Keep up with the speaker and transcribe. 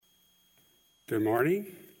Good morning.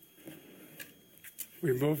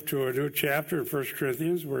 We moved to a new chapter in 1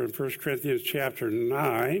 Corinthians. We're in 1 Corinthians chapter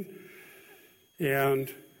 9.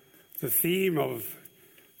 And the theme of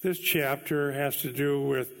this chapter has to do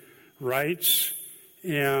with rights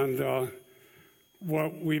and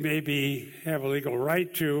what we maybe have a legal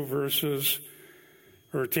right to versus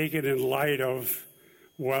or take it in light of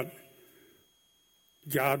what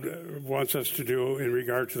God wants us to do in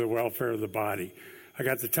regard to the welfare of the body. I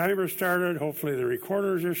got the timer started. Hopefully the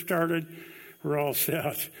recorders are started. We're all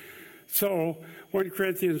set. So 1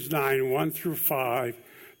 Corinthians 9, 1 through 5,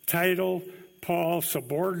 title, Paul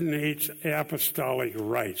Subordinates Apostolic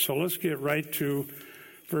Rights. So let's get right to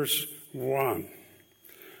verse 1.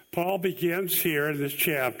 Paul begins here in this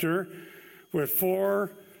chapter with 4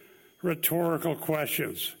 rhetorical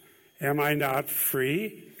questions. Am I not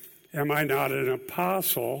free? Am I not an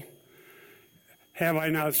apostle? Have I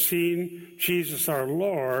not seen Jesus our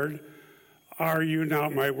Lord? Are you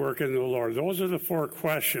not my work in the Lord? Those are the 4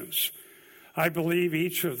 questions. I believe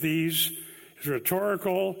each of these is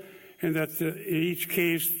rhetorical and that in each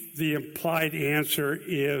case the implied answer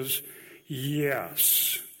is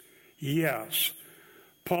yes. Yes.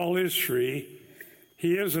 Paul is free.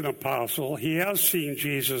 He is an apostle. He has seen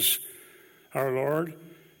Jesus our Lord.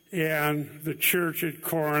 And the church at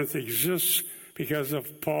Corinth exists because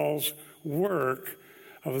of Paul's work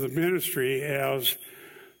of the ministry as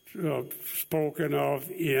spoken of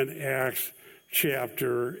in Acts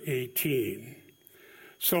chapter 18.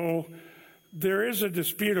 So there is a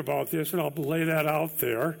dispute about this, and I'll lay that out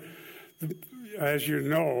there. As you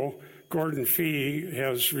know, Gordon Fee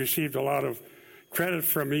has received a lot of credit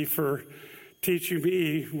from me for teaching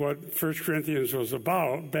me what 1 Corinthians was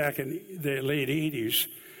about back in the late 80s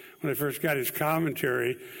when I first got his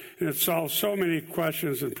commentary. And it solved so many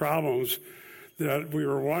questions and problems that we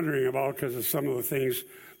were wondering about because of some of the things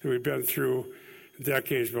that we've been through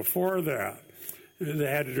decades before that. They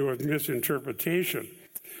had to do with misinterpretation.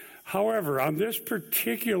 However, on this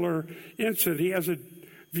particular incident, he has a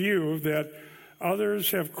view that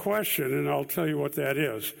others have questioned, and I'll tell you what that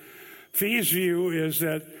is. Fee's view is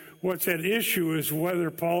that what's at issue is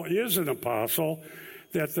whether Paul is an apostle,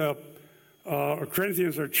 that the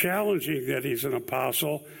Corinthians are challenging that he's an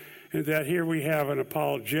apostle, and that here we have an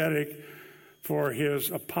apologetic for his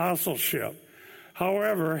apostleship.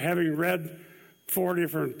 However, having read 4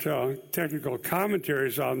 different technical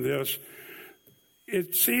commentaries on this,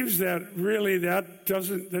 it seems that really that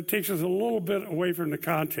takes us a little bit away from the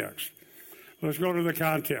context. Let's go to the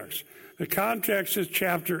context. The context is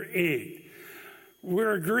chapter 8.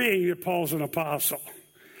 We're agreeing that Paul's an apostle.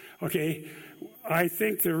 Okay, I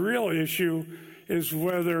think the real issue is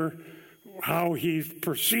whether how he's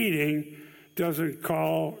proceeding doesn't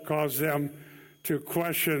cause them to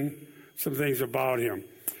question some things about him.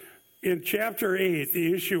 In chapter 8,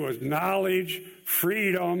 the issue was knowledge,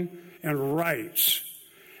 freedom, and rights.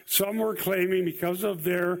 Some were claiming because of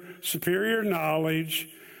their superior knowledge,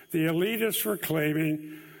 the elitists were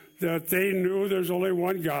claiming that they knew there's only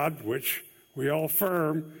one God, which we all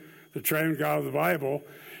affirm, the triune God of the Bible,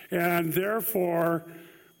 and therefore,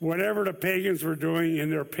 whatever the pagans were doing in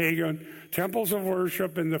their pagan temples of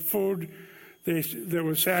worship and the food that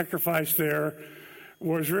was sacrificed there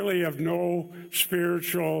was really of no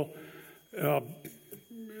spiritual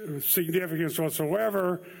significance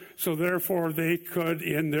whatsoever. So therefore, they could,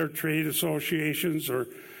 in their trade associations or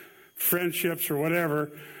friendships or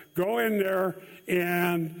whatever, go in there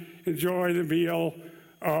and enjoy the meal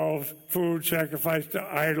of food sacrificed to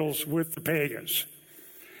idols with the pagans.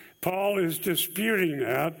 Paul is disputing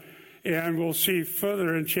that, and we'll see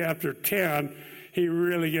further in chapter 10, he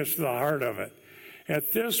really gets to the heart of it.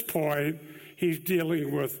 At this point, he's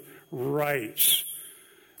dealing with rights.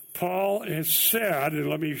 Paul has said, and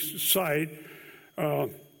let me cite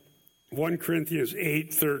 1 Corinthians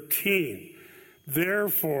 8:13.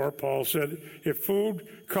 Therefore, Paul said, if food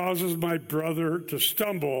causes my brother to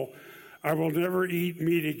stumble, I will never eat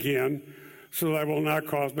meat again, so that I will not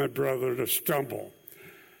cause my brother to stumble.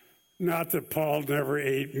 Not that Paul never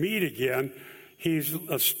ate meat again. He's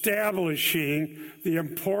establishing the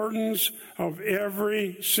importance of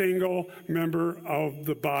every single member of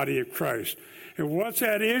the body of Christ. And what's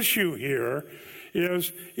at issue here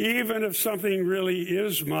is even if something really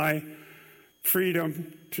is my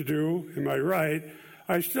freedom to do and my right,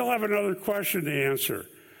 I still have another question to answer.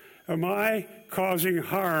 Am I causing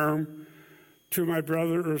harm to my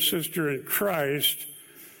brother or sister in Christ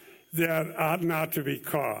that ought not to be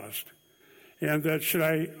caused? And that should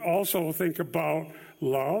I also think about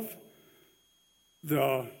love,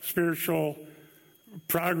 the spiritual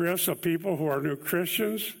progress of people who are new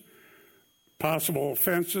Christians, Possible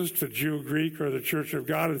offenses to Jew, Greek, or the Church of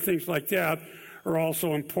God, and things like that are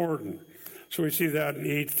also important. So we see that in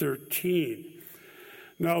 8:13.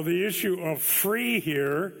 Now, the issue of free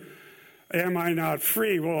here, am I not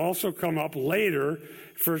free, will also come up later,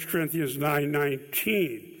 1 Corinthians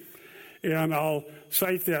 9:19. And I'll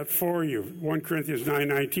cite that for you, 1 Corinthians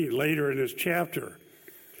 9:19, later in this chapter.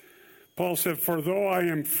 Paul said, "For though I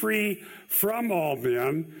am free from all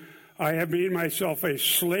men, I have made myself a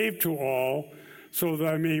slave to all so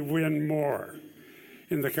that I may win more,"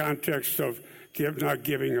 in the context of not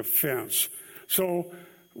giving offense. So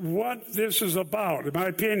what this is about, in my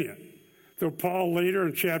opinion, though Paul later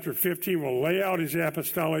in chapter 15 will lay out his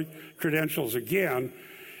apostolic credentials again,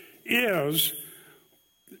 is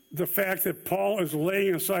the fact that Paul is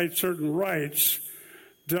laying aside certain rights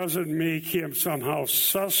doesn't make him somehow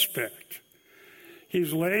suspect.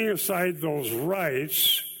 He's laying aside those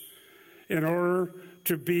rights in order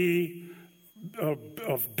to be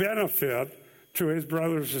of benefit to his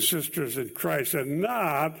brothers and sisters in Christ and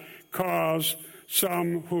not cause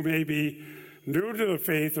some who may be new to the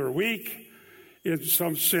faith or weak in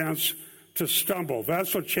some sense to stumble.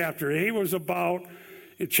 That's what chapter 8 was about.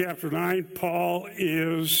 In chapter 9, Paul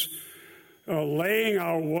is laying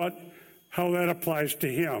out how that applies to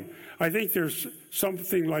him. I think there's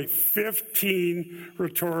something like 15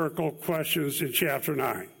 rhetorical questions in chapter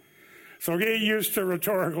 9. So get used to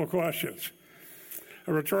rhetorical questions.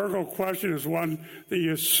 A rhetorical question is one that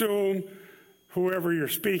you assume whoever you're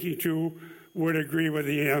speaking to would agree with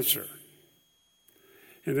the answer.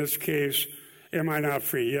 In this case, am I not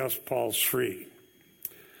free? Yes, Paul's free.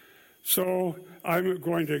 So I'm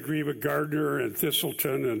going to agree with Gardner and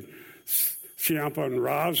Thistleton and Ciampa and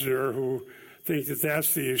Rosner, who think that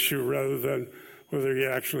that's the issue rather than whether he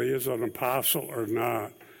actually is an apostle or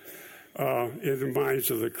not in the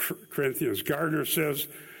minds of the Corinthians. Gardner says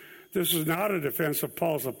this is not a defense of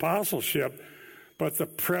Paul's apostleship, but the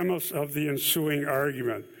premise of the ensuing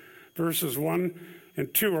argument. Verses 1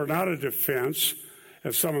 and 2 are not a defense,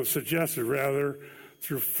 as some have suggested. Rather,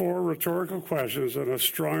 through 4 rhetorical questions and a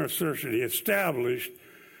strong assertion, he established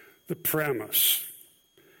the premise.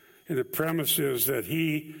 And the premise is that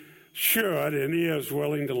he should and he is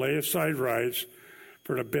willing to lay aside rights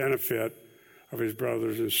for the benefit of his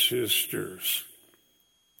brothers and sisters.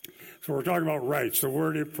 So we're talking about rights. The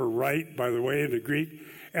word for right, by the way, in the Greek,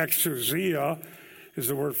 exousia, is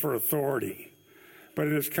the word for authority. But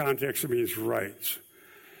in this context, it means rights.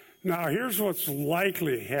 Now, here's what's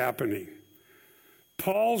likely happening.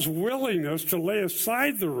 Paul's willingness to lay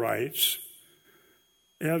aside the rights,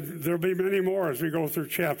 and there'll be many more as we go through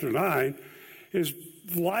chapter 9, is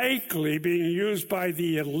likely being used by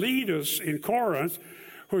the elitists in Corinth,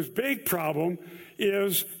 whose big problem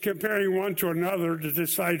is comparing one to another to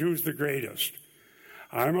decide who's the greatest.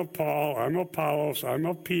 I'm a Paul, I'm a Apollos, I'm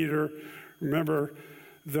a Peter. Remember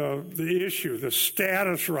the issue, the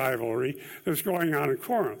status rivalry that's going on in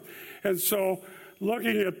Corinth. And so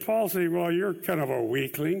looking at Paul saying, well, you're kind of a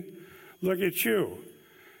weakling. Look at you.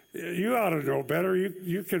 You ought to know better.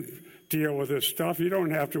 You can deal with this stuff. You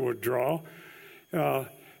don't have to withdraw. And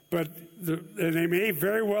they may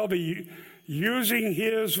very well be using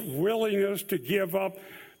his willingness to give up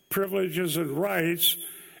privileges and rights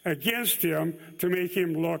against him to make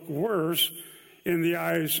him look worse in the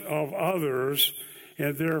eyes of others,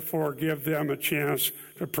 and therefore give them a chance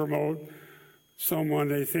to promote someone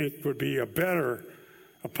they think would be a better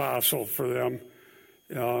apostle for them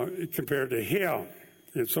compared to him.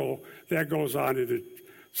 And so that goes on into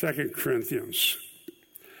 2 Corinthians.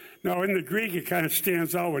 Now, in the Greek, it kind of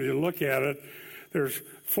stands out when you look at it. There's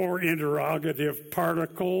 4 interrogative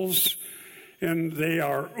particles, and they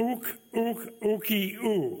are ook, uki,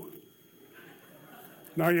 u.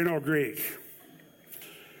 Now you know Greek.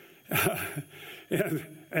 And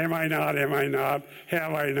am I not, have I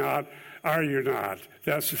not, are you not?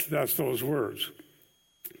 That's those words.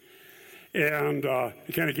 And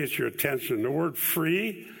it kind of gets your attention. The word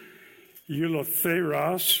free,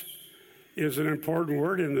 eulotheros, is an important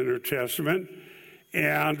word in the New Testament.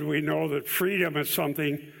 And we know that freedom is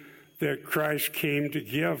something that Christ came to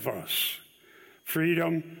give us.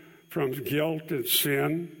 Freedom from guilt and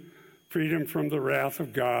sin, freedom from the wrath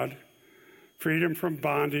of God, freedom from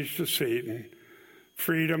bondage to Satan,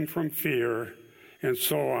 freedom from fear, and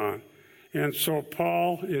so on. And so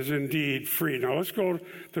Paul is indeed free. Now let's go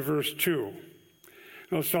to verse 2.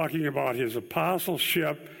 Now it's talking about his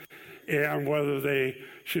apostleship and whether they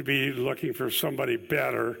should be looking for somebody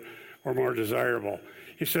better or more desirable.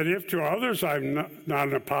 He said, if to others I'm not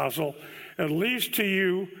an apostle, at least to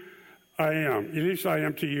you I am. At least I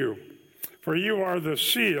am to you. For you are the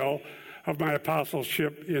seal of my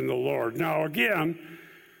apostleship in the Lord. Now, again,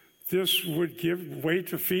 this would give weight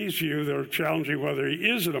to Ephesians. They're challenging whether he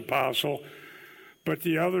is an apostle, but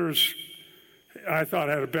the others, I thought,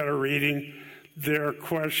 had a better reading. They're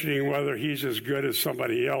questioning whether he's as good as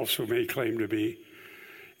somebody else who may claim to be.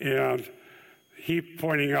 And he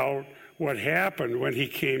pointing out what happened when he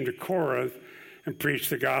came to Corinth and preached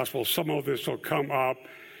the gospel. Some of this will come up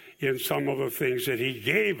in some of the things that he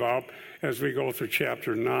gave up as we go through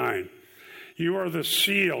chapter 9. You are the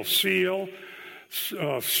seal. Seal,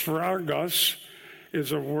 sphragos,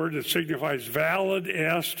 is a word that signifies valid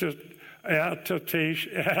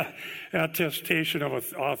attestation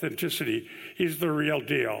of authenticity. He's the real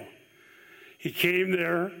deal. He came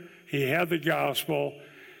there. He had the gospel.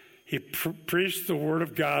 He preached the word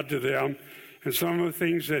of God to them. And some of the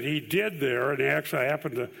things that he did there, and Acts, I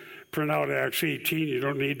happened to print out Acts 18. You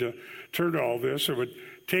don't need to turn to all this. It would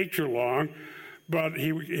take too long. But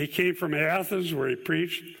he came from Athens, where he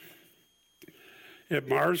preached at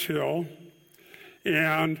Mars Hill.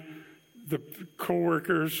 And the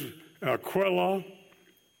co-workers, Aquila,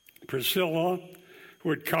 Priscilla,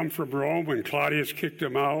 who had come from Rome when Claudius kicked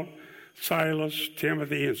him out, Silas,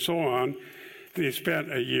 Timothy, and so on. And he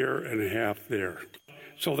spent a year and a half there.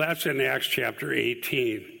 So that's in Acts chapter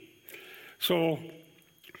 18. So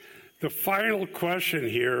the final question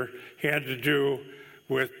here had to do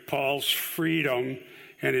with Paul's freedom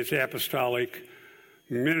and his apostolic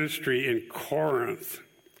ministry in Corinth.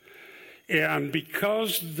 And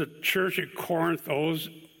because the church at Corinth owes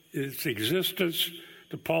its existence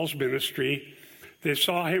to Paul's ministry, they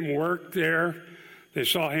saw him work there, they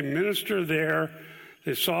saw him minister there,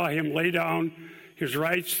 they saw him lay down his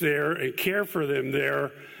rights there and care for them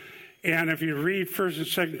there. And if you read 1st and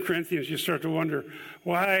 2nd Corinthians, you start to wonder,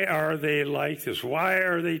 why are they like this? Why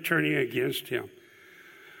are they turning against him?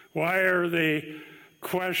 Why are they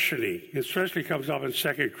questioning? It especially comes up in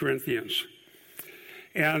 2 Corinthians.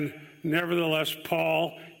 And nevertheless,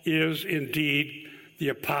 Paul is indeed the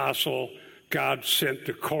apostle God sent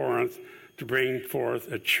to Corinth to bring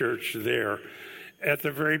forth a church there. At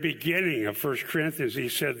the very beginning of 1 Corinthians, he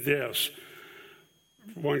said this,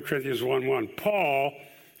 1 Corinthians 1:1, Paul,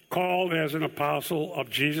 called as an apostle of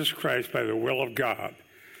Jesus Christ by the will of God.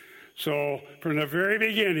 So from the very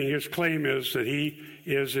beginning, his claim is that he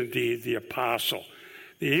is indeed the apostle.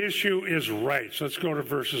 The issue is rights. Let's go to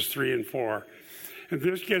verses 3 and 4. And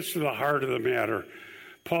this gets to the heart of the matter.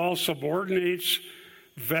 Paul subordinates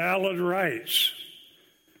valid rights,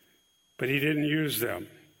 but he didn't use them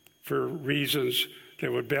for reasons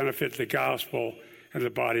that would benefit the gospel and the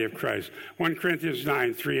body of Christ. 1 Corinthians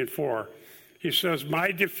 9:3 and 4. He says,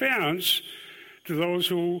 my defense to those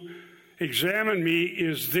who examine me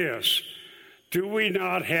is this: do we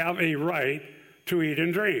not have a right to eat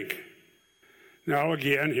and drink? Now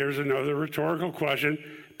again, here's another rhetorical question.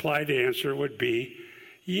 Implied answer would be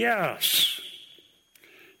yes.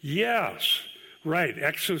 Yes. Right,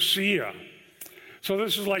 exousia. So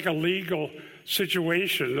this is like a legal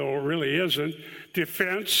situation, though it really isn't.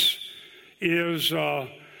 Defense is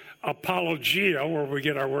apologia, where we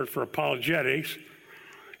get our word for apologetics.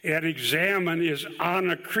 And examine is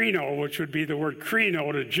anakrino, which would be the word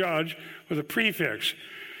krino, to judge, with a prefix.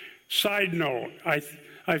 Side note, I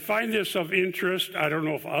find this of interest. I don't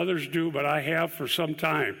know if others do, but I have for some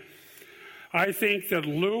time. I think that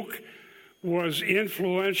Luke was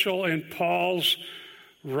influential in Paul's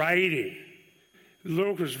writing.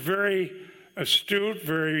 Luke was very astute,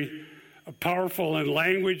 very powerful in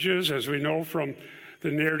languages, as we know from the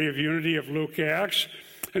narrative unity of Luke Acts.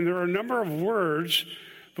 And there are a number of words,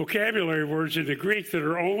 vocabulary words in the Greek, that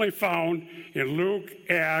are only found in Luke,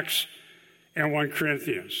 Acts, and 1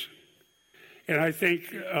 Corinthians. And I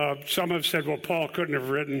think some have said, well, Paul couldn't have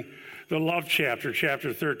written the love chapter,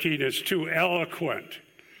 chapter 13. It's too eloquent.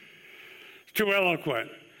 Too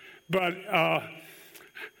eloquent. But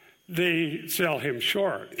they sell him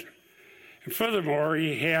short. And furthermore,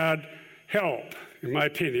 he had help, in my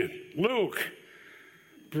opinion. Luke,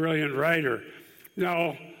 brilliant writer.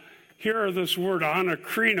 Now, here this word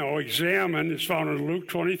anakrino, examine, is found in Luke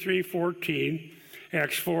 23:14,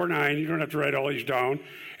 Acts 4:9. You don't have to write all these down.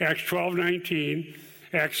 Acts 12:19,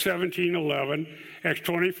 Acts 17:11, Acts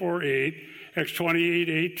 24:8, Acts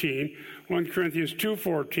 28:18, 1 Corinthians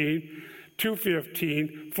 2:14,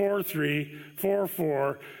 2:15, 4:3,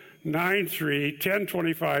 4:4, 9:3,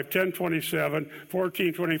 10:25, 10:27,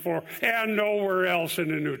 14:24, and nowhere else in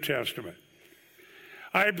the New Testament.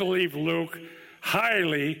 I believe Luke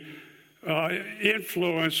highly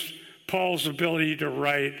influenced Paul's ability to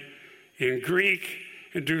write in Greek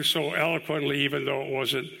and do so eloquently, even though it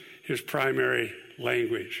wasn't his primary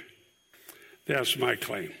language. That's my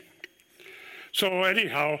claim. So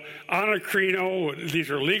anyhow, anacrino, these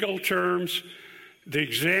are legal terms. They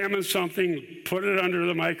examine something, put it under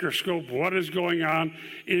the microscope. What is going on?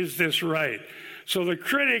 Is this right? So the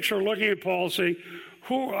critics are looking at Paul saying,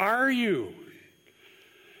 who are you?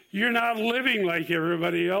 You're not living like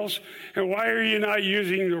everybody else. And why are you not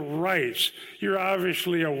using the rights? You're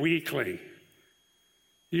obviously a weakling.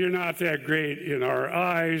 You're not that great in our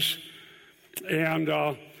eyes. And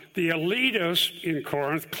the elitists in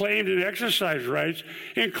Corinth claimed and exercised rights,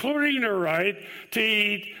 including the right to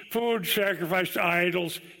eat food sacrificed to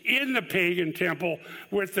idols in the pagan temple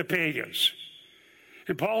with the pagans.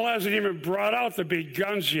 And Paul hasn't even brought out the big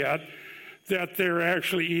guns yet, that they're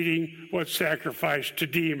actually eating what's sacrificed to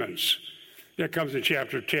demons. That comes in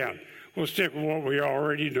chapter 10. We'll stick with what we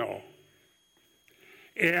already know.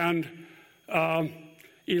 And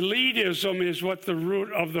elitism is what the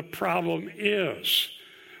root of the problem is.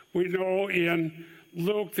 We know in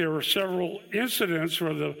Luke there were several incidents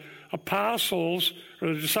where the apostles or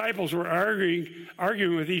the disciples were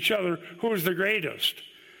arguing with each other who was the greatest.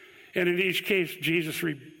 And in each case, Jesus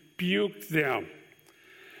rebuked them.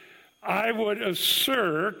 I would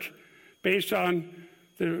assert, based on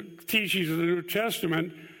the teachings of the New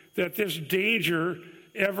Testament, that this danger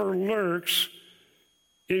ever lurks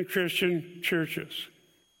in Christian churches.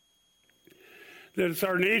 That it's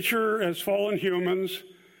our nature as fallen humans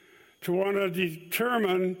to want to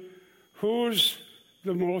determine who's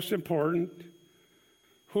the most important,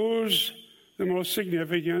 who's the most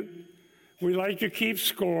significant. We like to keep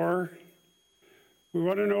score. We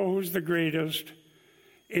want to know who's the greatest.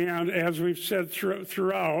 And as we've said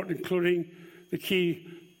throughout, including the key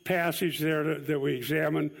passage there that we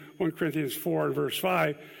examined, 1 Corinthians 4 and verse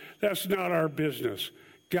 5, that's not our business.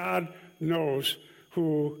 God knows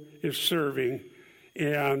who is serving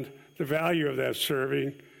and the value of that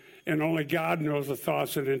serving. And only God knows the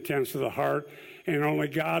thoughts and intents of the heart. And only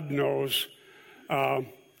God knows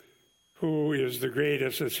who is the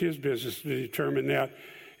greatest. It's his business to determine that.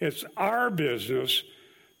 It's our business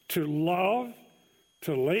to love,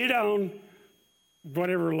 to lay down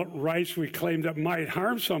whatever rights we claim that might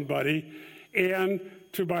harm somebody, and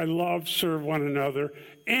to by love serve one another.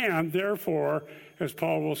 And therefore, as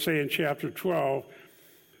Paul will say in chapter 12,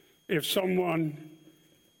 if someone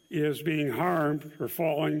is being harmed or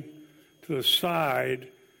falling to the side,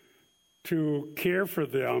 to care for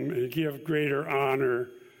them and give greater honor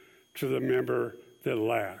to the member that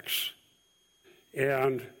lacks.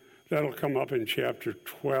 And that'll come up in chapter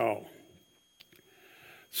 12.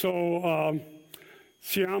 So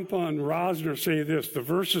Ciampa and Rosner say this: the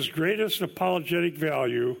verse's greatest apologetic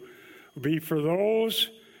value will be for those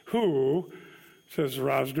who, says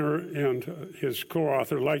Rosner and his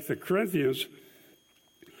co-author, like the Corinthians,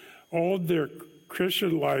 owed their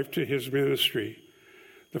Christian life to his ministry.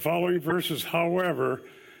 The following verses, however,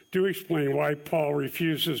 do explain why Paul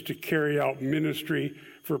refuses to carry out ministry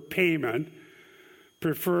for payment,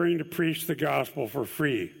 preferring to preach the gospel for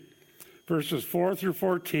free. Verses 4 through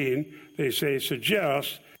 14, they say,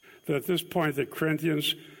 suggest that at this point the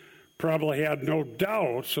Corinthians probably had no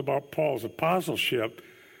doubts about Paul's apostleship,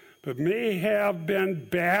 but may have been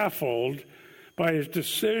baffled by his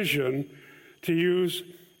decision to use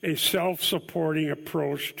a self-supporting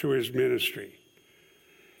approach to his ministry.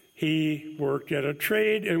 He worked at a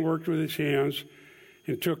trade and worked with his hands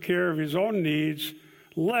and took care of his own needs,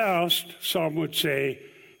 lest some would say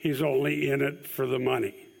he's only in it for the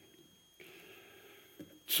money.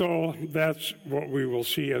 So that's what we will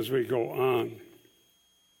see as we go on.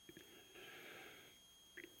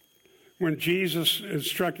 When Jesus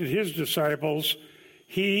instructed his disciples,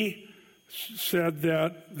 he said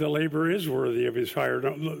that the labor is worthy of his hire.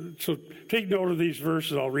 So take note of these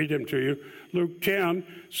verses. I'll read them to you. Luke 10,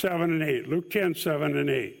 7 and 8. Luke 10, 7 and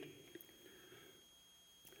 8.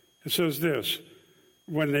 It says this: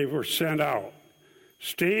 when they were sent out,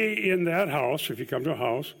 stay in that house, if you come to a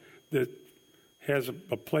house that has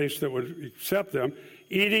a place that would accept them,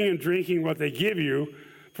 eating and drinking what they give you,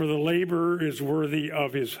 for the laborer is worthy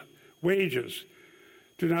of his wages.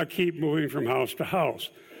 Do not keep moving from house to house.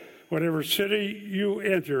 Whatever city you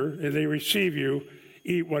enter and they receive you,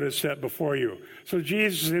 eat what is set before you. So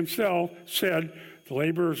Jesus himself said the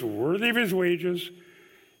laborer is worthy of his wages.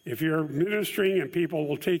 If you're ministering and people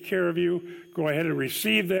will take care of you, go ahead and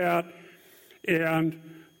receive that. And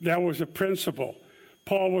that was a principle.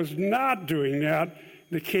 Paul was not doing that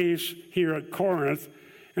in the case here at Corinth,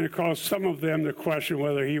 and it caused some of them to question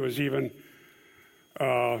whether he was even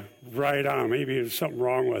right on. Maybe there's something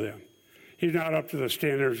wrong with him. He's not up to the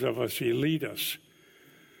standards of us elitists.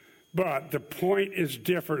 But the point is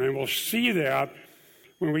different, and we'll see that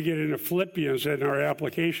when we get into Philippians and our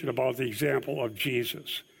application about the example of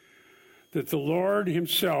Jesus, that the Lord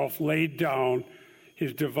himself laid down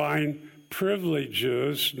his divine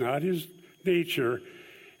privileges, not his nature,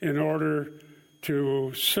 in order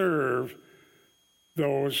to serve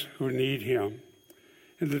those who need him.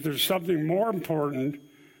 And that there's something more important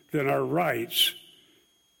than our rights,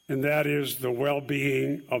 and that is the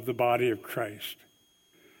well-being of the body of Christ.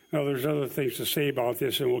 Now, there's other things to say about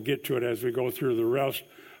this, and we'll get to it as we go through the rest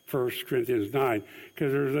of 1 Corinthians 9,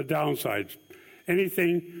 because there's a downside.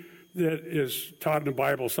 Anything that is taught in the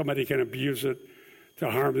Bible, somebody can abuse it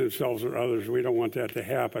to harm themselves or others. We don't want that to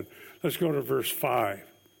happen. Let's go to verse 5.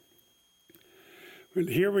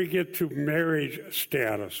 Here we get to marriage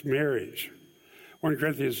status, marriage. 1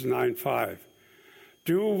 Corinthians 9:5.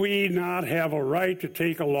 Do we not have a right to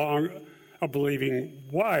take along a believing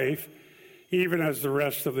wife, even as the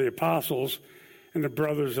rest of the apostles and the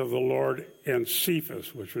brothers of the Lord and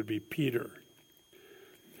Cephas, which would be Peter?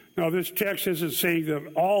 Now, this text isn't saying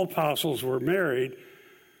that all apostles were married,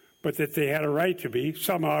 but that they had a right to be.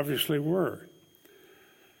 Some obviously were.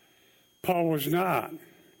 Paul was not.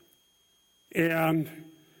 And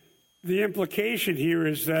the implication here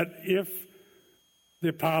is that if the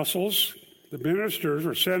apostles, the ministers,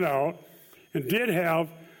 were sent out and did have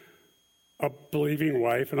a believing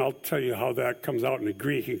wife, and I'll tell you how that comes out in the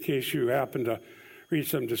Greek in case you happen to read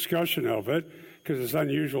some discussion of it, because it's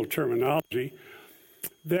unusual terminology,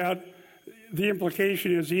 that the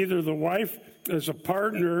implication is either the wife as a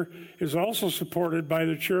partner is also supported by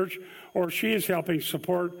the church, or she is helping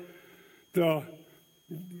support the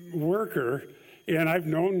worker. And I've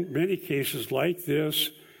known many cases like this,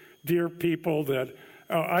 dear people, that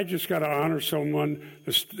I just got to honor someone,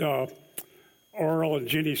 Oral and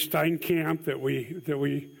Jenny Steinkamp, that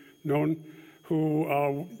we known,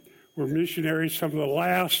 who were missionaries, some of the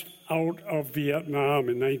last out of Vietnam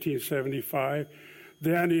in 1975,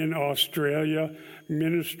 then in Australia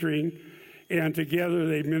ministering, and together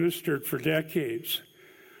they ministered for decades.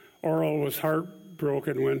 Oral was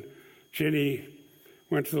heartbroken when Jenny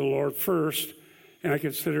went to the Lord first, and I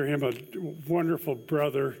consider him a wonderful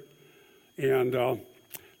brother, and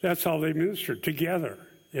that's how they ministered together,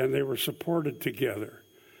 and they were supported together.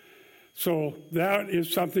 So that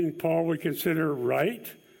is something Paul would consider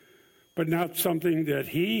right, but not something that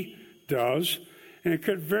he does. And it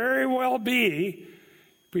could very well be,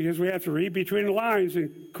 because we have to read between the lines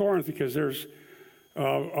in Corinth, because there's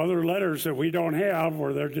other letters that we don't have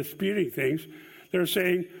where they're disputing things. They're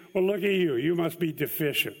saying, well, look at you. You must be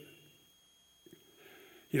deficient.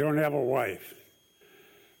 You don't have a wife.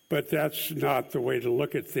 But that's not the way to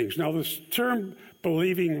look at things. Now, this term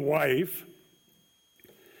believing wife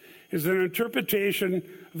is an interpretation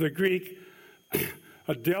of the Greek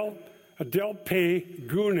adelpe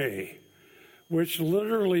gune, which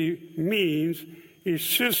literally means a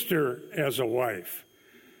sister as a wife.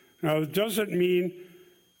 Now, it doesn't mean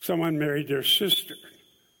someone married their sister,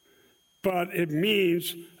 but it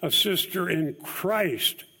means a sister in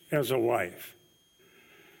Christ as a wife.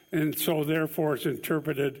 And so, therefore, it's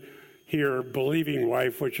interpreted here, believing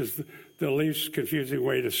wife, which is the least confusing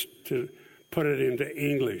way to put it into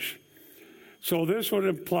English. So this would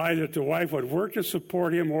imply that the wife would work to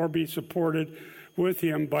support him or be supported with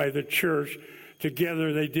him by the church.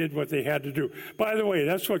 Together, they did what they had to do. By the way,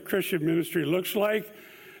 that's what Christian ministry looks like,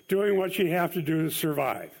 doing what you have to do to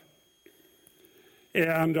survive.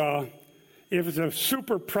 And if it's a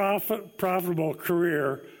super profitable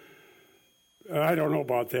career, I don't know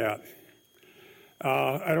about that.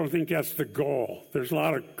 I don't think that's the goal. There's a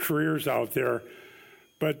lot of careers out there,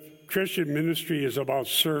 but Christian ministry is about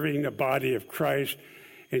serving the body of Christ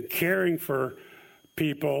and caring for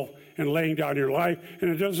people and laying down your life. And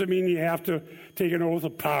it doesn't mean you have to take an oath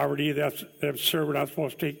of poverty. That's absurd. We're not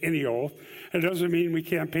supposed to take any oath. It doesn't mean we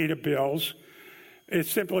can't pay the bills. It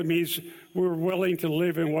simply means we're willing to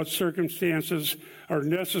live in what circumstances are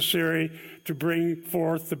necessary to bring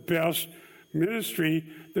forth the best ministry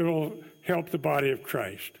that will help the body of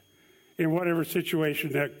Christ in whatever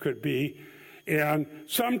situation that could be. And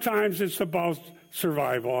sometimes it's about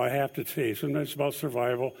survival, I have to say. Sometimes it's about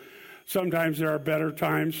survival. Sometimes there are better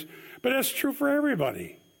times. But that's true for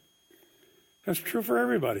everybody. That's true for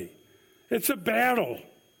everybody. It's a battle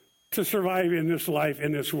to survive in this life,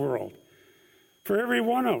 in this world, for every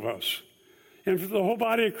one of us. And for the whole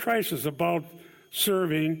body of Christ is about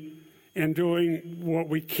serving and doing what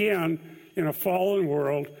we can in a fallen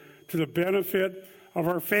world to the benefit of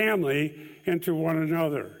our family and to one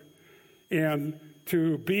another, and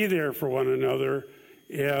to be there for one another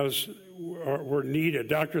as we're needed.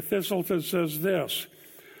 Dr. Thistleton says this: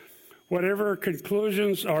 Whatever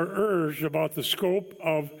conclusions are urged about the scope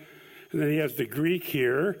of, and then he has the Greek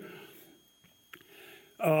here,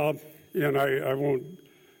 and I won't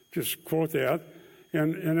just quote that,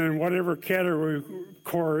 and then whatever category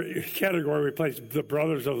we place the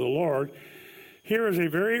brothers of the Lord, here is a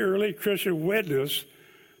very early Christian witness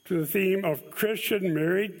to the theme of Christian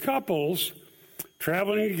married couples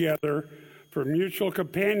traveling together for mutual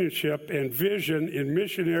companionship and vision in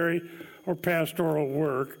missionary or pastoral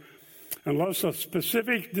work, unless a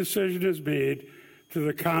specific decision is made to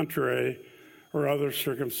the contrary or other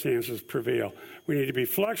circumstances prevail. We need to be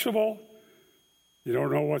flexible. You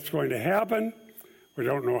don't know what's going to happen. We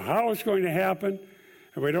don't know how it's going to happen.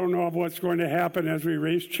 And we don't know what's going to happen as we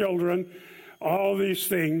raise children. All these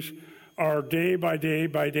things are day by day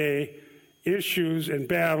by day issues and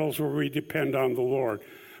battles where we depend on the Lord.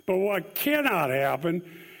 But what cannot happen,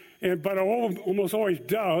 but almost always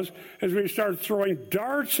does, is we start throwing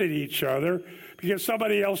darts at each other because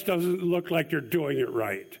somebody else doesn't look like they're doing it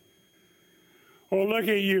right. Oh, look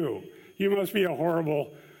at you. You must be a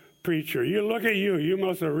horrible preacher. You look at you. You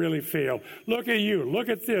must have really failed. Look at you. Look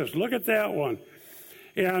at this. Look at that one.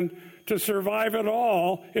 And to survive it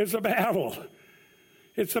all is a battle.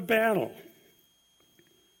 It's a battle.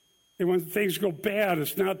 And when things go bad,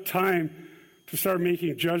 it's not time to start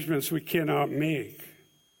making judgments we cannot make.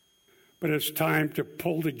 But it's time to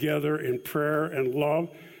pull together in prayer and love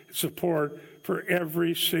and support for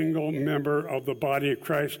every single member of the body of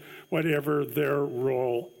Christ, whatever their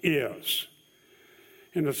role is.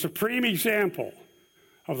 And the supreme example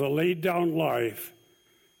of the laid down life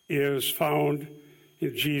is found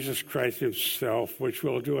in Jesus Christ himself, which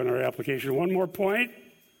we'll do in our application. One more point.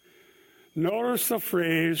 Notice the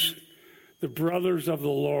phrase, the brothers of the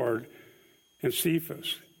Lord, in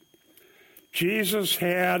Cephas. Jesus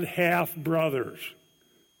had half-brothers,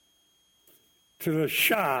 to the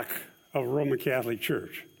shock of Roman Catholic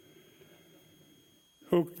Church,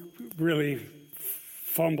 who really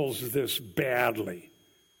fumbles this badly.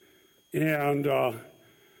 And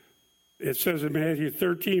it says in Matthew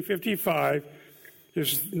 13:55,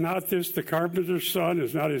 is not this the carpenter's son?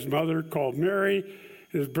 Is not his mother called Mary?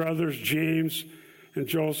 His brothers James and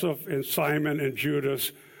Joseph and Simon and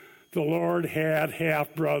Judas. The Lord had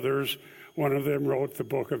half-brothers. One of them wrote the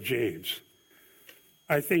book of James.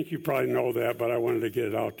 I think you probably know that, but I wanted to get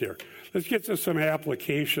it out there. Let's get to some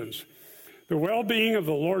applications. The well-being of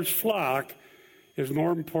the Lord's flock is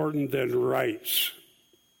more important than rights.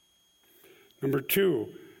 Number 2,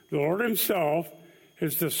 the Lord himself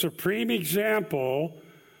is the supreme example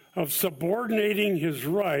of subordinating his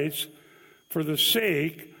rights for the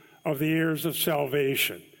sake of the heirs of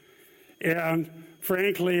salvation. And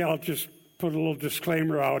frankly, I'll just put a little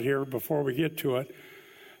disclaimer out here before we get to it.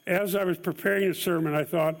 As I was preparing the sermon, I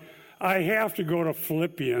thought, I have to go to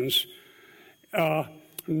Philippians,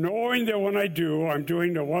 knowing that when I do, I'm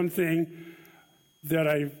doing the one thing that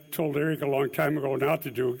I told Eric a long time ago not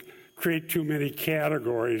to do, create too many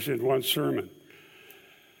categories in one sermon.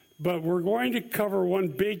 But we're going to cover one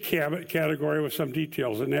big category with some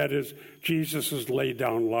details, and that is Jesus' laid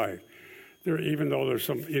down life. Even though there's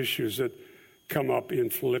some issues that come up in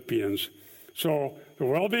Philippians. So the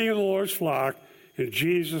well-being of the Lord's flock and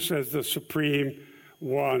Jesus as the supreme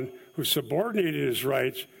one who subordinated his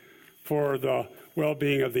rights for the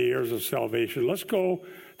well-being of the heirs of salvation. Let's go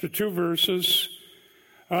to 2 verses.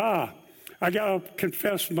 I got to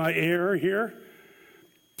confess my error here.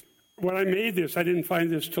 When I made this, I didn't find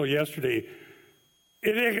this till yesterday.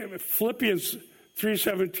 Philippians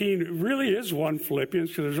 3:17 really is one Philippians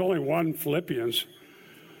because there's only one Philippians.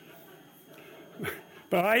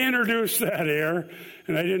 But I introduced that error,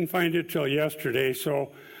 and I didn't find it till yesterday.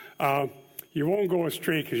 So you won't go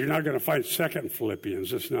astray because you're not going to find 2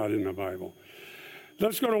 Philippians. It's not in the Bible.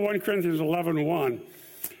 Let's go to 1 Corinthians 11:1.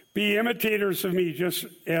 Be imitators of me, just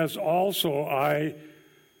as also I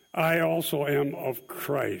also am of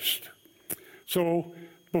Christ. So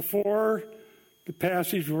before the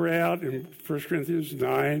passage we're at in 1 Corinthians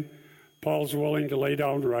 9, Paul's willing to lay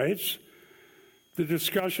down rights. The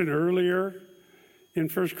discussion earlier in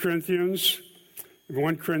 1 Corinthians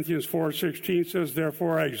 4:16 says,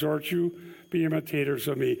 therefore I exhort you, be imitators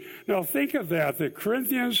of me. Now think of that. The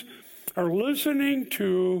Corinthians are listening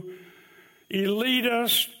to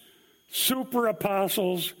elitist, super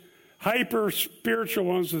apostles, hyper spiritual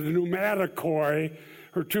ones, the pneumaticoi,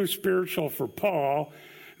 who are too spiritual for Paul.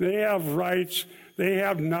 They have rights, they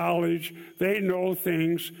have knowledge, they know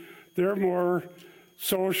things, they're more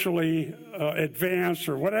socially advanced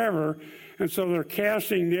or whatever, and so they're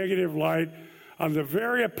casting negative light on the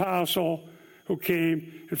very apostle who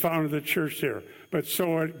came and founded the church there. But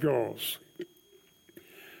so it goes.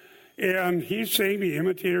 And he's saying, be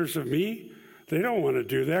imitators of me. They don't want to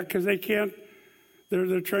do that because they can't.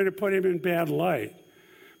 They're trying to put him in bad light.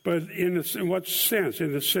 But in what sense?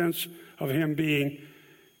 In the sense of him being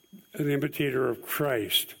an imitator of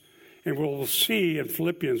Christ. And we'll see in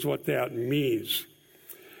Philippians what that means.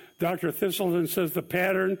 Dr. Thistleton says the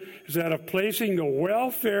pattern is that of placing the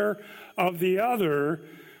welfare of the other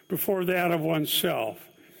before that of oneself.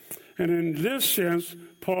 And in this sense,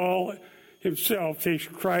 Paul himself takes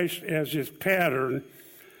Christ as his pattern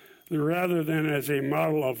rather than as a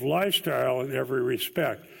model of lifestyle in every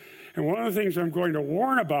respect. And one of the things I'm going to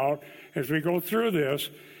warn about as we go through this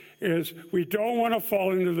is we don't want to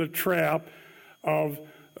fall into the trap of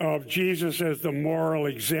Jesus as the moral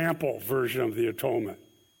example version of the atonement.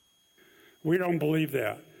 We don't believe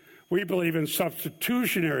that. We believe in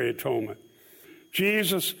substitutionary atonement.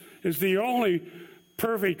 Jesus is the only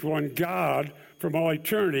perfect one, God, from all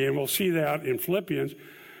eternity, and we'll see that in Philippians,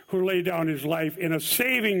 who laid down his life in a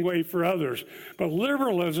saving way for others. But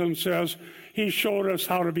liberalism says he showed us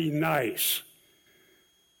how to be nice,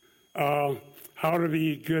 how to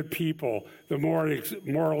be good people, the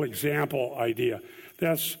moral example idea.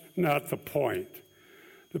 That's not the point.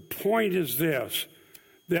 The point is this,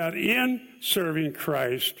 that in serving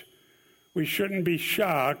Christ, we shouldn't be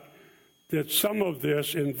shocked that some of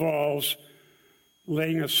this involves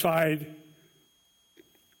laying aside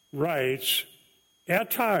rights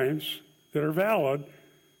at times that are valid,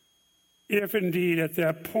 if indeed at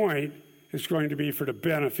that point it's going to be for the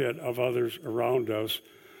benefit of others around us,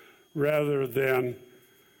 rather than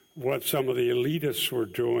what some of the elitists were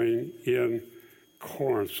doing in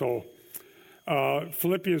Corinth. So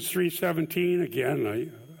Philippians 3:17, again,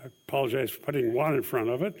 I apologize for putting one in front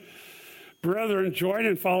of it. Brethren, join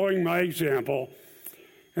in following my example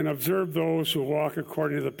and observe those who walk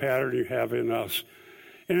according to the pattern you have in us.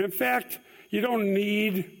 And in fact, you don't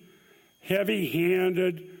need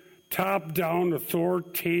heavy-handed, top-down,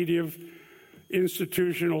 authoritative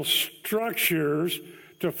institutional structures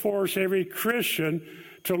to force every Christian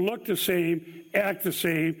to look the same, act the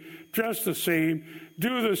same, dress the same,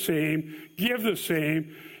 do the same, give the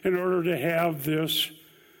same, in order to have this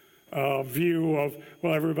view of,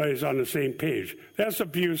 well, everybody's on the same page. That's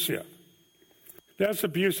abusive. That's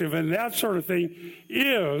abusive, and that sort of thing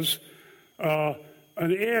is an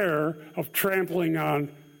air of trampling on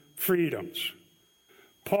freedoms.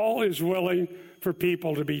 Paul is willing for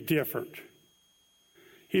people to be different.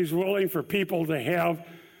 He's willing for people to have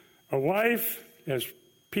a wife, as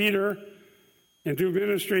Peter, and do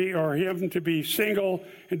ministry, or him to be single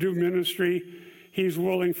and do ministry. He's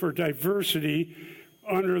willing for diversity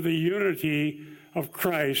under the unity of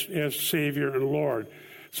Christ as Savior and Lord.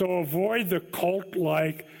 So avoid the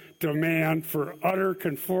cult-like demand for utter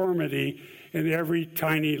conformity in every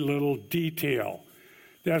tiny little detail.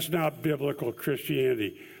 That's not biblical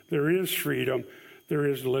Christianity. There is freedom. There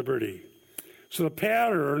is liberty. So the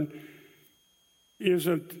pattern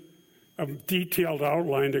isn't a detailed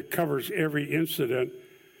outline that covers every incident.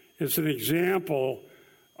 It's an example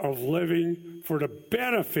of living for the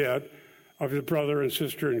benefit of your brother and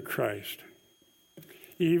sister in Christ,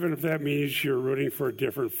 even if that means you're rooting for a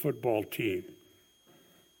different football team.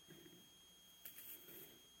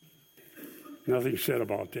 Nothing said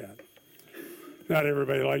about that. Not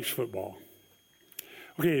everybody likes football.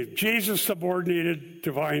 Okay, Jesus subordinated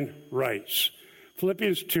divine rights.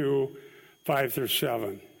 Philippians 2, 5 through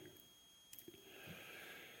 7.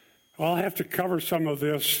 I'll have to cover some of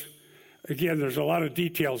this. Again, there's a lot of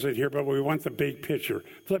details in here, but we want the big picture.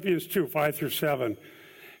 Philippians 2, 5 through 7.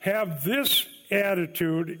 Have this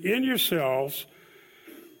attitude in yourselves,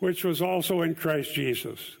 which was also in Christ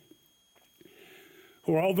Jesus,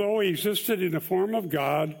 who, although he existed in the form of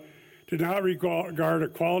God, did not regard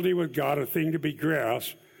equality with God a thing to be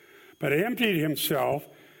grasped, but emptied himself,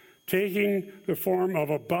 taking the form of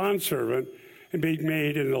a bondservant and being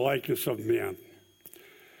made in the likeness of men.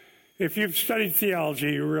 If you've studied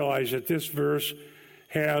theology, you realize that this verse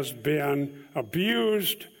has been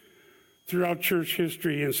abused throughout church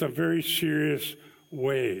history in some very serious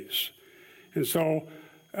ways. And so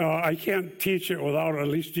I can't teach it without at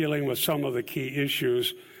least dealing with some of the key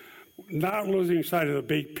issues, not losing sight of the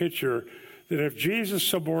big picture that if Jesus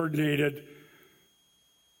subordinated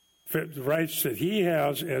the rights that he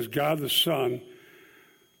has as God the Son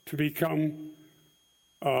to become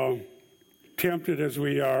tempted as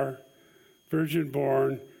we are, virgin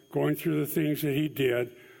born, going through the things that he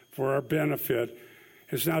did for our benefit,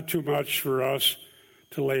 it's not too much for us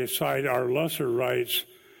to lay aside our lesser rights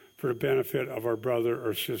for the benefit of our brother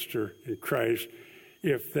or sister in Christ,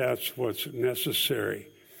 if that's what's necessary.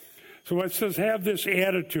 So it says, have this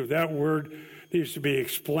attitude. That word needs to be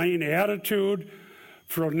explained. Attitude,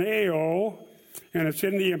 phroneo, and it's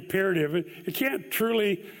in the imperative. It can't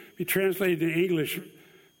truly be translated in English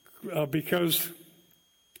because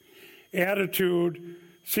attitude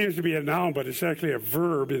seems to be a noun, but it's actually a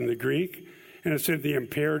verb in the Greek, and it's in the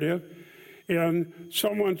imperative. And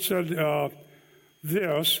someone said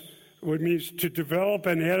this, which means to develop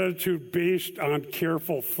an attitude based on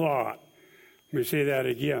careful thought. Let me say that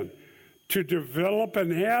again. To develop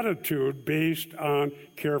an attitude based on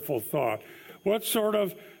careful thought. What sort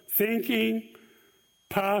of thinking,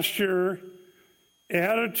 posture,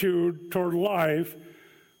 attitude toward life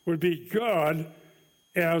would be good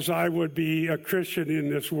as I would be a Christian in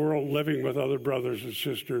this world living with other brothers and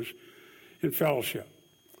sisters in fellowship?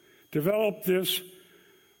 Develop this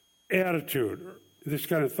attitude, this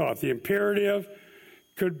kind of thought. The imperative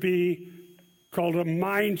could be called a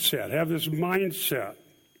mindset. Have this mindset.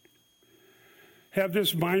 Have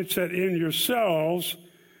this mindset in yourselves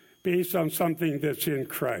based on something that's in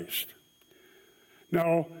Christ.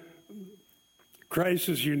 Now, Christ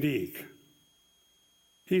is unique.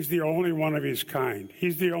 He's the only one of his kind.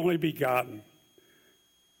 He's the only begotten.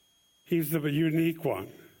 He's the unique one.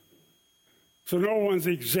 So no one's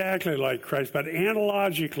exactly like Christ, but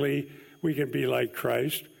analogically, we can be like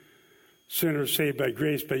Christ, sinners saved by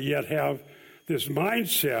grace, but yet have this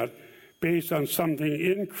mindset based on something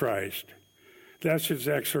in Christ. That's his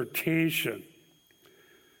exhortation.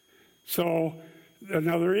 So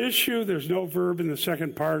another issue, there's no verb in the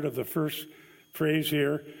second part of the first phrase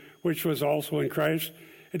here, which was also in Christ.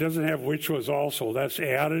 It doesn't have which was also. That's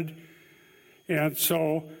added. And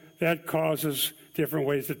so that causes different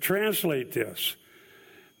ways to translate this.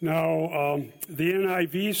 Now, the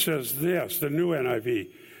NIV says this, the new NIV,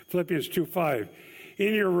 Philippians 2:5.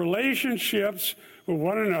 In your relationships with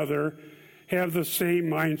one another, have the same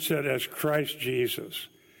mindset as Christ Jesus.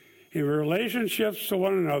 In relationships to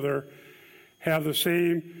one another, have the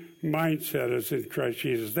same mindset as in Christ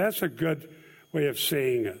Jesus. That's a good way of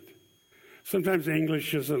saying it. Sometimes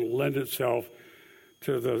English doesn't lend itself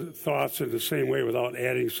to the thoughts in the same way without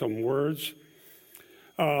adding some words.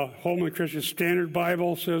 Holman Christian Standard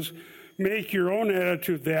Bible says, make your own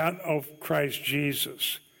attitude that of Christ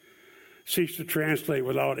Jesus. Seeks to translate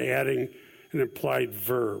without adding an implied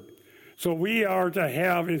verb. So we are to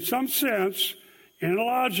have, in some sense,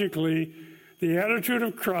 analogically, the attitude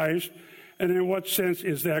of Christ, and in what sense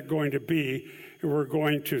is that going to be? And we're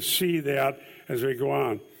going to see that as we go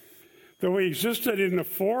on. Though he existed in the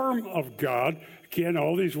form of God, again,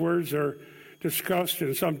 all these words are discussed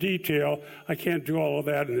in some detail. I can't do all of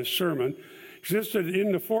that in this sermon. Existed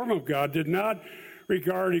in the form of God, did not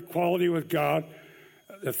regard equality with God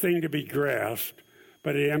a thing to be grasped,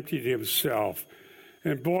 but he emptied himself.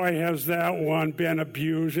 And boy, has that one been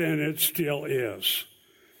abused, and it still is.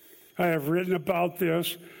 I have written about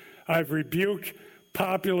this. I've rebuked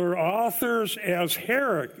popular authors as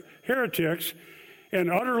heretics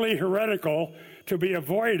and utterly heretical to be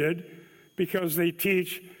avoided because they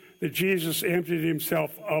teach that Jesus emptied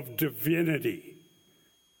himself of divinity,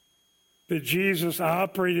 that Jesus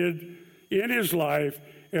operated in his life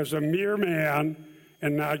as a mere man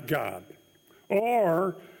and not God,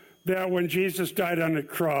 or that when Jesus died on the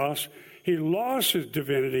cross, he lost his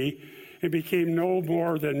divinity and became no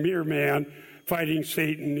more than mere man fighting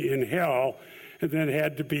Satan in hell, and then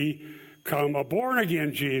had to become a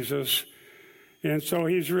born-again Jesus. And so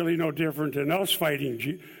he's really no different than us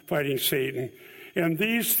fighting Satan. And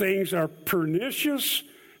these things are pernicious,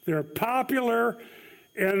 they're popular,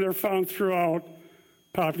 and they're found throughout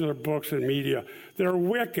popular books and media. They're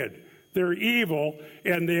wicked, they're evil,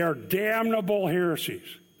 and they are damnable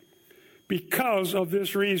heresies. Because of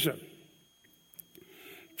this reason,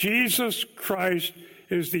 Jesus Christ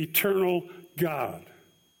is the eternal God.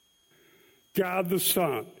 God the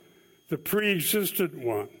Son, the pre-existent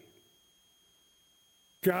one.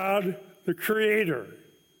 God the Creator.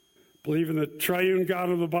 Believe in the triune God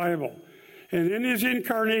of the Bible. And in his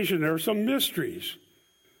incarnation, there are some mysteries.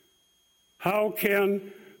 How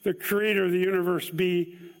can the Creator of the universe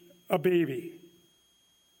be a baby?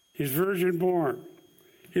 He's virgin born.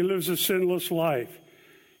 He lives a sinless life.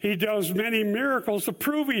 He does many miracles to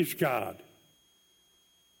prove he's God.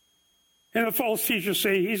 And the false teachers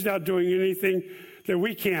say he's not doing anything that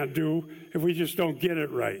we can't do if we just don't get it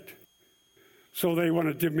right. So they want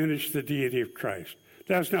to diminish the deity of Christ.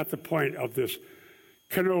 That's not the point of this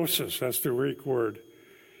kenosis. That's the Greek word.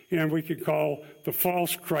 And we could call the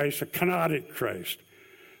false Christ a kenotic Christ.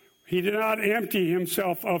 He did not empty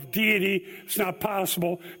himself of deity. It's not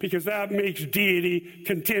possible because that makes deity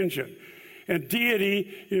contingent. And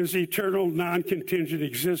deity is eternal, non-contingent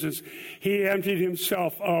existence. He emptied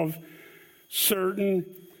himself of certain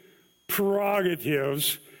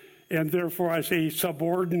prerogatives, and therefore I say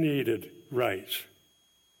subordinated rights.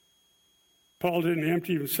 Paul didn't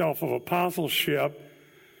empty himself of apostleship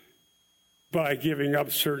by giving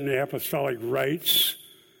up certain apostolic rights.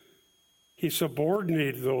 He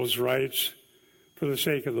subordinated those rights for the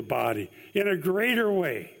sake of the body in a greater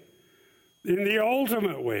way, in the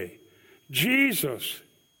ultimate way. Jesus,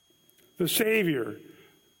 the Savior,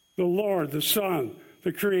 the Lord, the Son,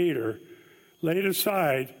 the Creator, laid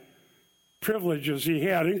aside privileges he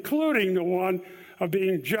had, including the one of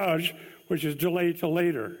being judged, which is delayed till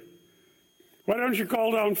later. Why don't you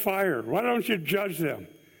call down fire? Why don't you judge them?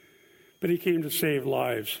 But he came to save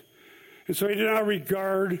lives. And so he did not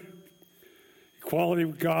regard equality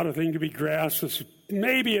with God a thing to be grasped. This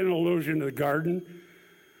may be an allusion to the garden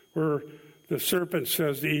where the serpent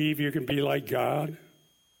says to Eve, you can be like God.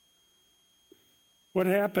 What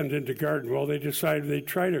happened in the garden? Well, they decided they'd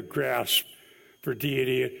try to grasp for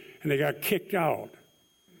deity, and they got kicked out,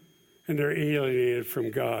 and they're alienated from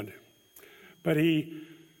God. But he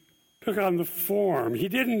took on the form. He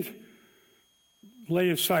didn't lay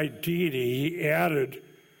aside deity. He added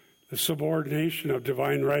the subordination of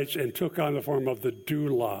divine rights and took on the form of the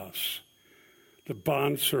doulos, the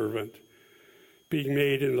bondservant, being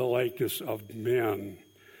made in the likeness of men.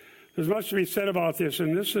 There's much to be said about this,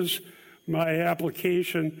 and this is my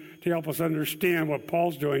application to help us understand what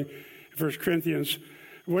Paul's doing in 1 Corinthians.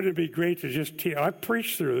 Wouldn't it be great to just I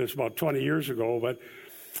preached through this about 20 years ago, but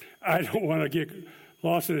I don't want to get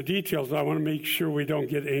lost in the details. I want to make sure we don't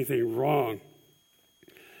get anything wrong.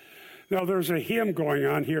 Now, there's a hymn going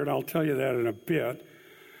on here, and I'll tell you that in a bit.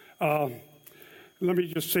 Let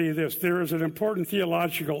me just say this. There is an important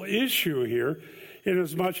theological issue here,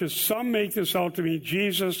 inasmuch as some make this out to mean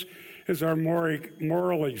Jesus is our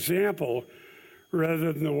moral example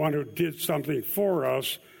rather than the one who did something for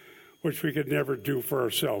us which we could never do for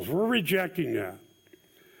ourselves. We're rejecting that.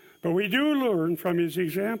 But we do learn from his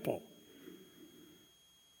example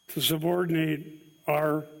to subordinate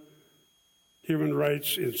our human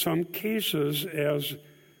rights in some cases as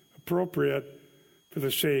appropriate for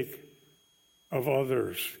the sake of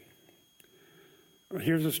others.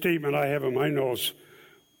 Here's a statement I have in my notes.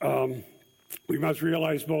 We must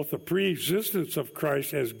realize both the pre-existence of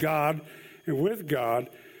Christ as God and with God,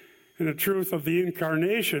 and the truth of the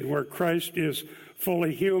incarnation where Christ is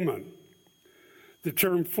fully human. The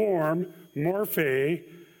term form, morphe,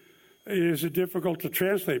 is difficult to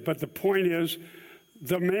translate, but the point is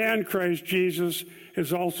the man Christ Jesus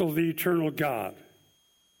is also the eternal God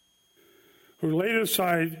who laid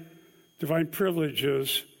aside divine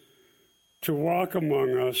privileges to walk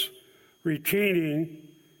among us, retaining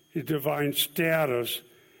his divine status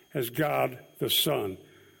as God the Son.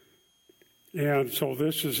 And so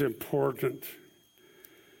this is important.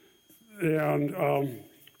 And I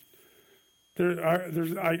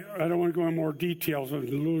don't want to go into more details and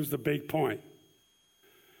lose the big point.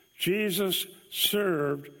 Jesus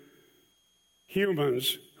served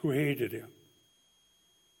humans who hated him.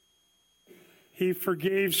 He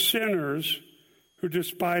forgave sinners who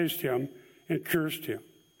despised him and cursed him.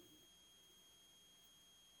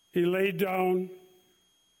 He laid down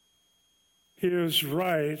his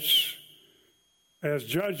rights as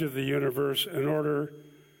judge of the universe in order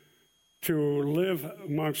to live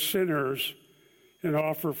amongst sinners and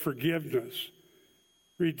offer forgiveness,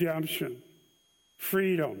 redemption,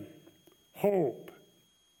 freedom, hope,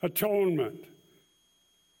 atonement.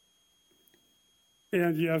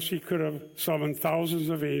 And yes, he could have summoned thousands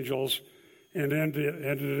of angels and ended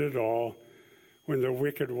it all when the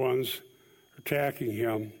wicked ones are attacking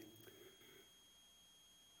him.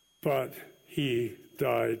 But he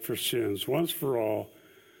died for sins, once for all,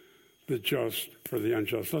 the just for the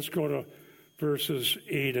unjust. Let's go to verses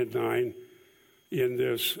 8 and 9 in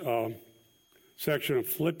this section of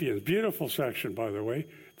Philippians. Beautiful section, by the way.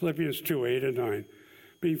 Philippians 2, 8 and 9.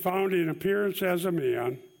 Being found in appearance as a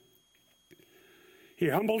man, he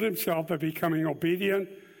humbled himself by becoming obedient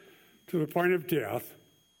to the point of death,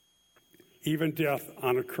 even death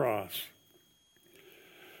on a cross.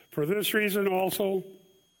 For this reason also,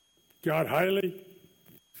 God highly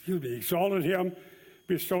exalted him,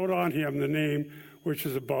 bestowed on him the name which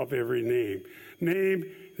is above every name.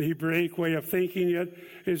 Name, the Hebraic way of thinking it,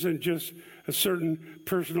 isn't just a certain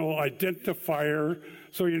personal identifier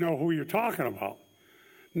so you know who you're talking about.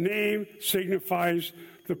 Name signifies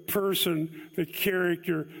the person, the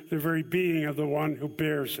character, the very being of the one who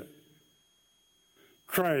bears it.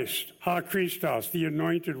 Christ, Ha Christos, the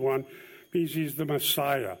anointed one, means he's the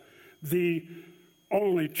Messiah, the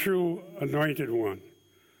only true anointed one,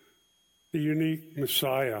 the unique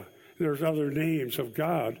Messiah. There's other names of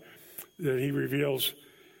God, that he reveals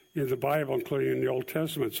in the Bible, including in the Old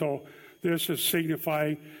Testament. So this is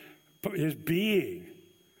signifying his being,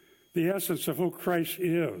 the essence of who Christ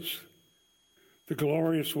is, the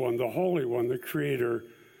glorious one, the holy one, the creator,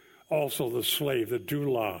 also the slave, the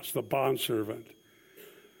doulos, the bondservant,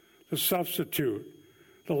 the substitute,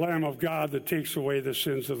 the Lamb of God that takes away the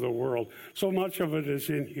sins of the world. So much of it is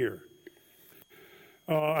in here.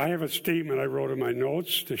 I have a statement I wrote in my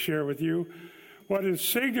notes to share with you. What is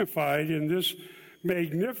signified in this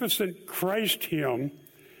magnificent Christ hymn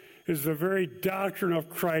is the very doctrine of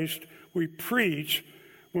Christ we preach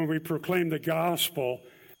when we proclaim the gospel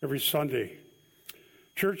every Sunday.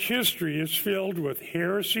 Church history is filled with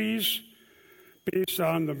heresies based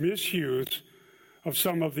on the misuse of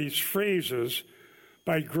some of these phrases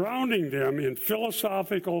by grounding them in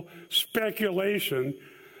philosophical speculation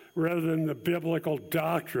rather than the biblical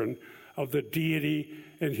doctrine of the deity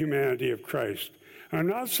and humanity of Christ. I'm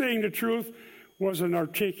not saying the truth wasn't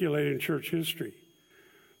articulated in church history.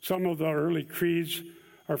 Some of the early creeds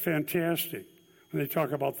are fantastic when they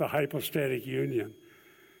talk about the hypostatic union,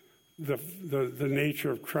 the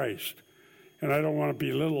nature of Christ. And I don't want to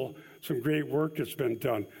belittle some great work that's been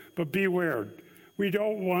done. But beware, we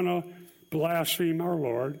don't want to blaspheme our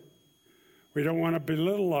Lord. We don't want to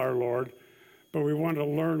belittle our Lord, but we want to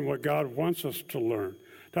learn what God wants us to learn.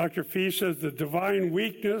 Dr. Fee says the divine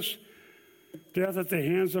weakness, death at the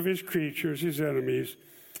hands of his creatures, his enemies,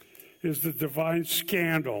 is the divine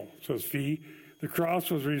scandal, says Fee. The cross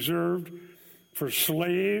was reserved for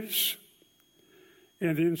slaves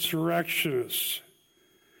and insurrectionists.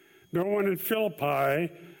 No one in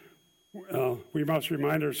Philippi, we must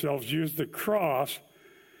remind ourselves, used the cross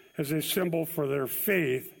as a symbol for their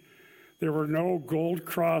faith. There were no gold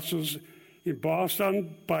crosses embossed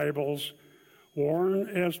on Bibles, worn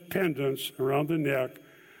as pendants around the neck,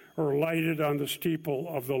 or lighted on the steeple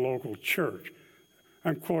of the local church.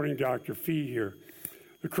 I'm quoting Dr. Fee here.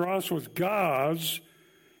 The cross was God's,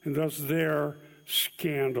 and thus their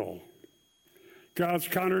scandal. God's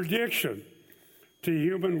contradiction to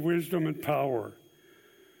human wisdom and power.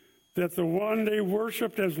 That the one they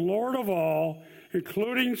worshipped as Lord of all,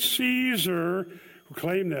 including Caesar, who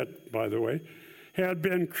claimed that, by the way, had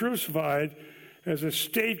been crucified as a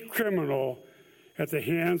state criminal at the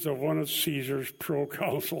hands of one of Caesar's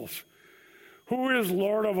proconsuls. Who is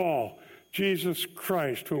Lord of all? Jesus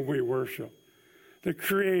Christ, whom we worship. The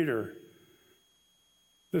Creator,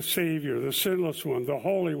 the Savior, the sinless one, the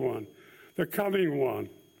Holy One, the coming one,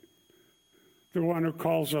 the one who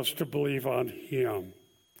calls us to believe on him.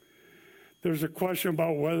 There's a question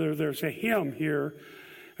about whether there's a hymn here,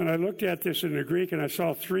 and I looked at this in the Greek and I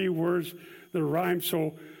saw three words that rhyme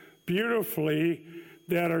so beautifully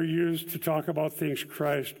that are used to talk about things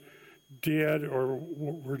Christ did or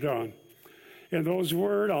were done. And those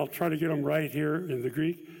words, I'll try to get them right here in the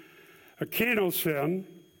Greek, akenosin,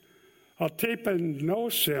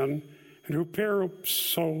 altepenosin, and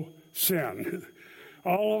huperopsosin.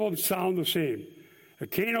 All of them sound the same.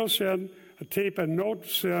 Akenosin,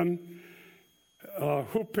 altepenosin,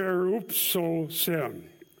 huperopsosin.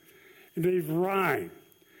 And they rhyme.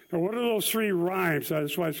 Now, what are those three rhymes?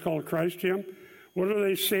 That's why it's called Christ hymn. What are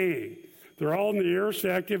they saying? They're all in the aorist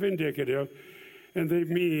active indicative, and they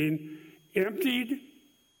mean emptied,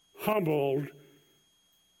 humbled,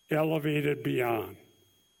 elevated beyond.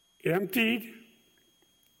 Emptied,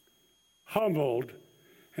 humbled,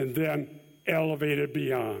 and then elevated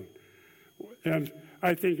beyond. And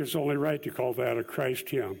I think it's only right to call that a Christ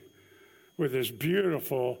hymn with this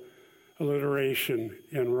beautiful alliteration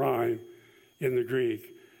and rhyme in the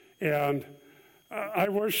Greek. And I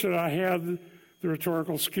wish that I had the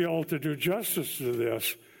rhetorical skill to do justice to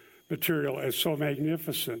this material. It's so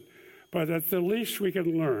magnificent. But at the least we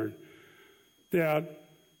can learn that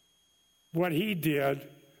what he did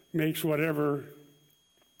makes whatever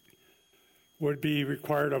would be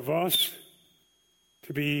required of us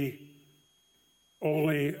to be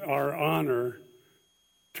only our honor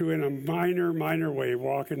to, in a minor way,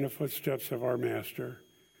 walk in the footsteps of our Master,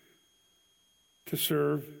 to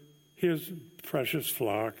serve his precious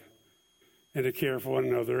flock and to care for one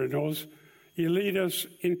another. And those elitists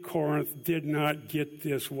in Corinth did not get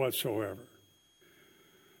this whatsoever.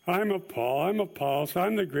 I'm of Paul, I'm Apollos,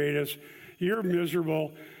 I'm the greatest. You're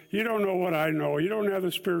miserable. You don't know what I know. You don't have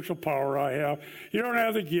the spiritual power I have. You don't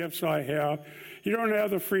have the gifts I have. You don't have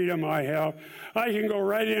the freedom I have. I can go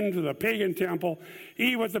right into the pagan temple,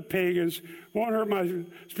 eat with the pagans, won't hurt my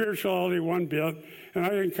spirituality one bit, and I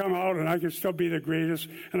can come out and I can still be the greatest,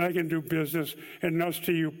 and I can do business. And thus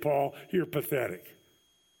to you, Paul, you're pathetic.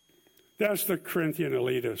 That's the Corinthian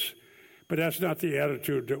elitists. But that's not the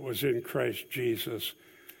attitude that was in Christ Jesus.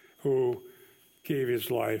 who gave his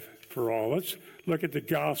life for all. Let's look at the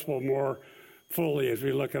gospel more fully as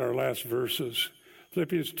we look at our last verses.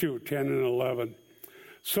 Philippians 2, 10 and 11.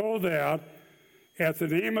 So that at the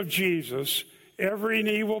name of Jesus, every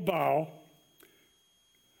knee will bow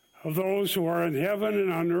of those who are in heaven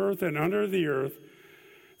and on earth and under the earth,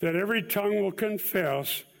 that every tongue will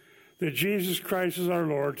confess that Jesus Christ is our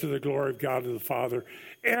Lord, to the glory of God the Father.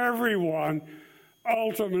 Everyone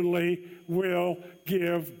ultimately will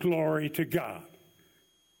give glory to God.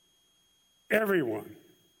 Everyone,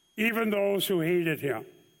 even those who hated him.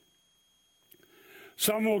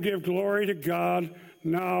 Some will give glory to God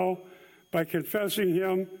now by confessing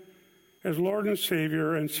him as Lord and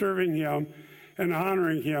Savior and serving him and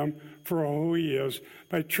honoring him for who he is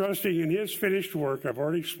by trusting in his finished work. I've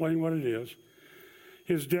already explained what it is.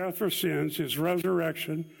 His death for sins, his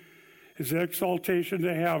resurrection, his exaltation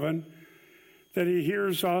to heaven, that he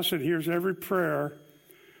hears us and hears every prayer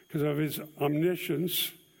because of his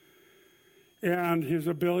omniscience, and his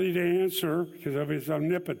ability to answer because of his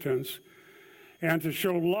omnipotence, and to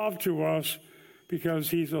show love to us because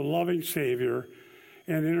he's a loving Savior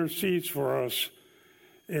and intercedes for us,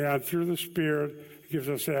 and through the Spirit gives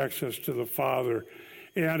us access to the Father.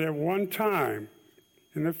 And at one time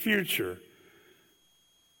in the future,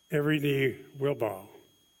 every knee will bow,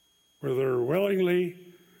 whether willingly,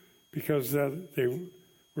 because that they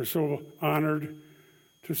were so honored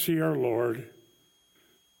to see our Lord,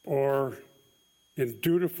 or in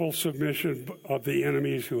dutiful submission of the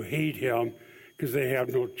enemies who hate him because they have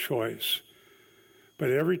no choice.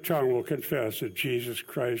 But every tongue will confess that Jesus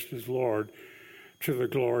Christ is Lord, to the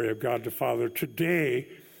glory of God the Father. Today,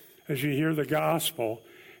 as you hear the gospel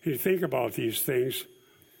and you think about these things,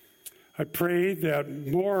 I pray that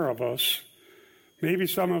more of us, maybe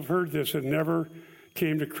some have heard this and never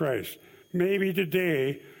came to Christ. Maybe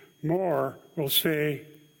today more will say,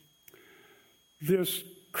 this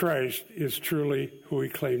Christ is truly who he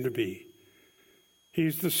claimed to be.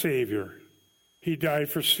 He's the Savior. He died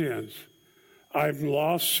for sins. I'm a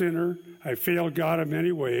lost sinner. I failed God in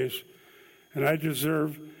many ways, and I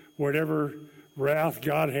deserve whatever wrath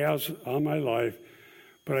God has on my life.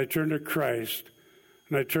 But I turn to Christ,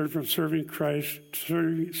 and I turn from serving Christ,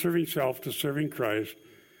 serving self to serving Christ,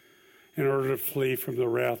 in order to flee from the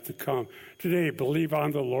wrath to come. Today, believe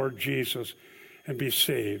on the Lord Jesus and be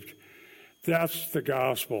saved. That's the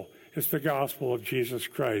gospel. It's the gospel of Jesus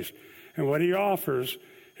Christ. And what he offers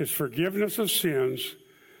is forgiveness of sins,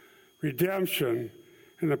 redemption,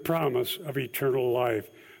 and the promise of eternal life.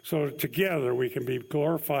 So together we can be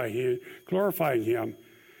glorifying him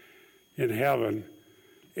in heaven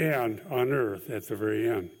and on earth at the very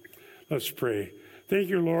end. Let's pray. Thank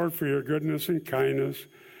you, Lord, for your goodness and kindness.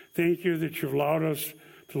 Thank you that you've allowed us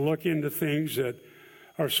to look into things that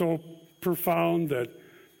are so profound that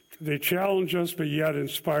they challenge us but yet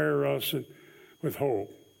inspire us with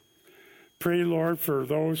hope. Pray, Lord, for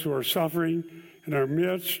those who are suffering in our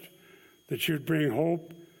midst, that you'd bring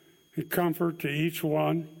hope and comfort to each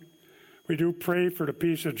one. We do pray for the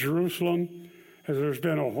peace of Jerusalem, as there's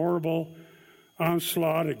been a horrible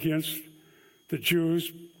onslaught against the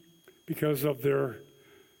Jews because of their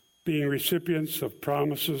being recipients of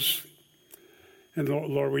promises. And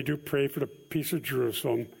Lord, we do pray for the peace of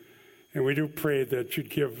Jerusalem, and we do pray that you'd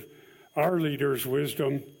give our leaders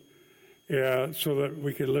wisdom so that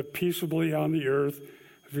we can live peaceably on the earth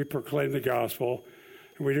as we proclaim the gospel.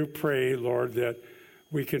 And we do pray, Lord, that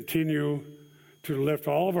we continue to lift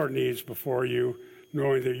all of our needs before you,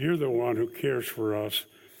 knowing that you're the one who cares for us.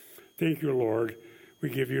 Thank you, Lord. We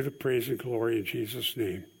give you the praise and glory in Jesus'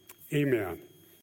 name. Amen.